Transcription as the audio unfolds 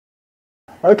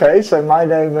Okay, so my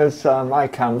name is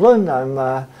Mike Hamblin. I'm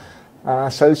an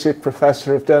Associate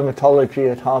Professor of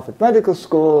Dermatology at Harvard Medical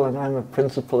School, and I'm a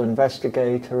Principal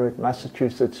Investigator at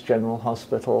Massachusetts General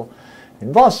Hospital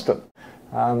in Boston.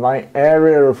 My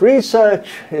area of research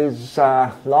is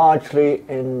largely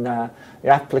in the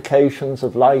applications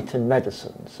of light in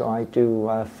medicine. So I do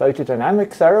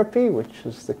photodynamic therapy, which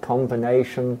is the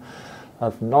combination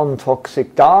of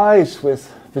non-toxic dyes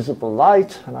with visible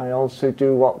light, and I also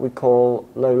do what we call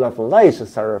low-level laser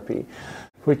therapy,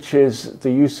 which is the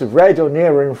use of red or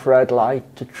near-infrared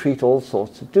light to treat all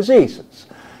sorts of diseases.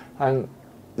 And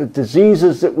the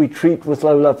diseases that we treat with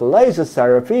low-level laser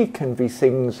therapy can be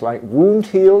things like wound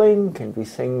healing, can be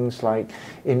things like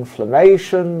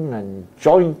inflammation and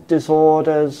joint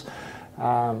disorders,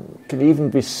 can even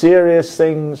be serious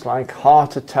things like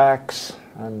heart attacks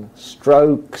and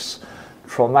strokes,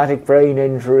 traumatic brain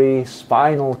injury,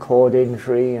 spinal cord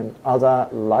injury, and other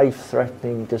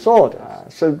life-threatening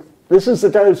disorders. So this is the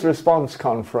dose-response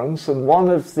conference, and one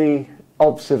of the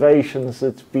observations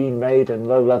that's been made in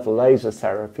low-level laser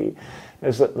therapy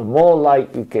is that the more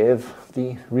light you give,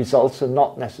 the results are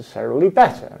not necessarily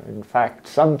better. In fact,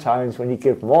 sometimes when you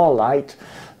give more light,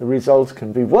 the results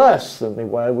can be worse than they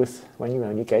were when you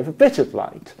only gave a bit of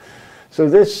light. So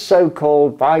this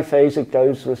so-called biphasic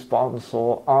dose response,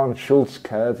 or Arndt-Schulz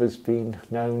curve, has been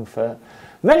known for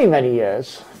many, many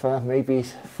years, for maybe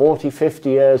 40, 50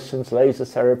 years since laser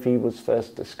therapy was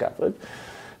first discovered.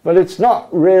 But it's not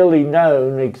really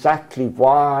known exactly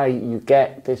why you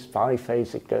get this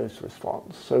biphasic dose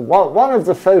response. So one of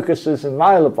the focuses in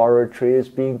my laboratory has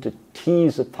been to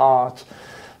tease apart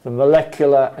the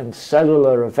molecular and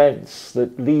cellular events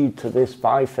that lead to this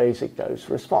biphasic dose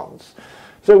response.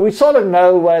 So we sort of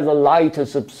know where the light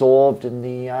is absorbed in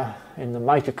the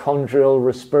mitochondrial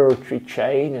respiratory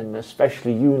chain, and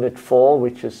especially unit 4,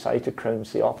 which is cytochrome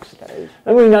C oxidase.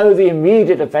 And we know the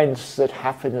immediate events that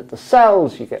happen at the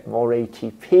cells. You get more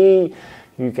ATP,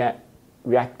 you get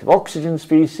reactive oxygen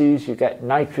species, you get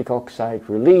nitric oxide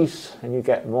release, and you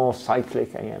get more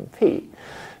cyclic AMP.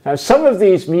 Now, some of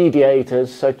these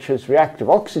mediators, such as reactive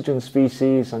oxygen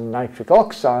species and nitric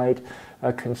oxide,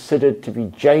 are considered to be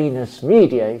Janus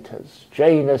mediators.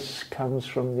 Janus comes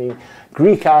from the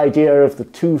Greek idea of the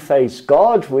two-faced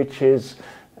god, which is,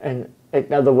 in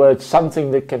other words, something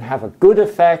that can have a good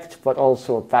effect but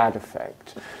also a bad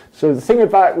effect. So the thing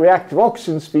about reactive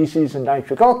oxygen species and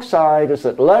nitric oxide is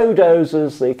that low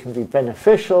doses they can be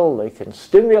beneficial, they can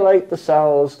stimulate the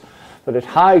cells, but at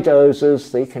high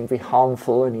doses they can be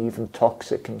harmful and even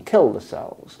toxic and kill the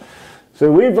cells.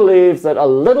 So we believe that a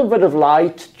little bit of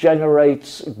light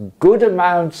generates good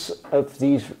amounts of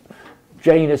these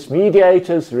Janus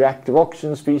mediators, reactive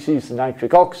oxygen species, the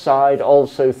nitric oxide,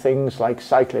 also things like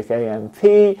cyclic AMP,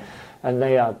 and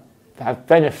they have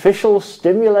beneficial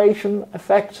stimulation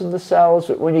effects in the cells.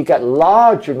 But when you get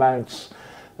large amounts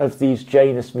of these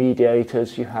Janus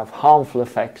mediators, you have harmful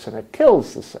effects and it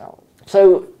kills the cell.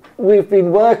 So we've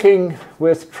been working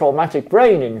with traumatic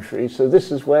brain injury, so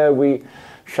this is where we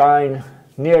shine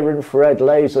near-infrared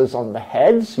lasers on the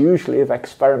heads, usually of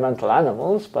experimental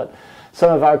animals, but some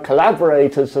of our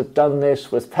collaborators have done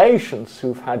this with patients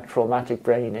who've had traumatic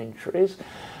brain injuries.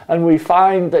 And we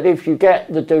find that if you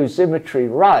get the dosimetry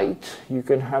right, you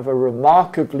can have a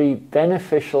remarkably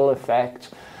beneficial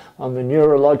effect on the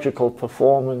neurological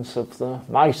performance of the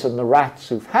mice and the rats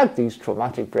who've had these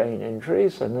traumatic brain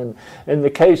injuries. And then in the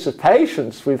case of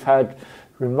patients, we've had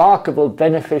remarkable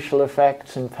beneficial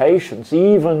effects in patients,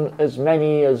 even as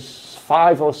many as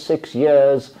 5 or 6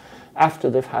 years after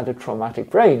they've had a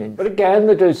traumatic brain injury. But again,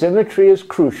 the dosimetry is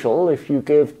crucial. If you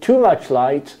give too much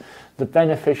light, the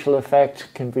beneficial effect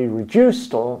can be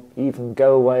reduced or even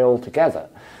go away altogether.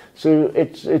 So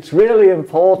it's really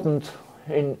important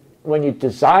when you're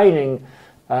designing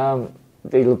the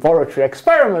laboratory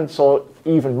experiments, or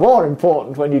even more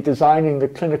important when you're designing the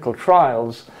clinical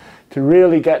trials, to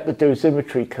really get the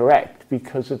dosimetry correct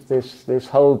because of this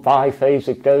whole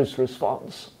biphasic dose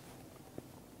response.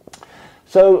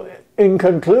 So in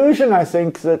conclusion, I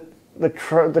think that the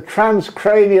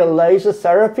transcranial laser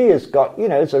therapy has got,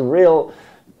 it's a real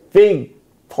big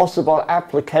possible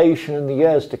application in the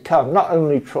years to come. Not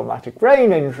only traumatic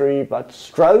brain injury, but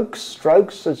strokes.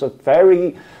 Strokes is a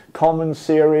very common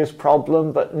serious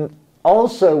problem, but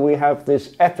also we have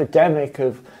this epidemic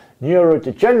of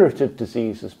neurodegenerative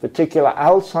diseases, particular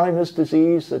Alzheimer's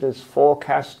disease that is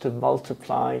forecast to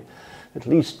multiply at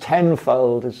least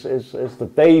tenfold as the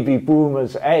baby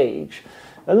boomers age.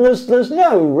 And there's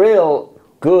no real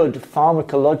good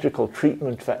pharmacological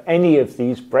treatment for any of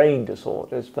these brain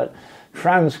disorders, but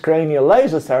transcranial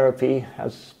laser therapy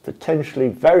has potentially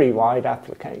very wide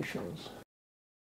applications.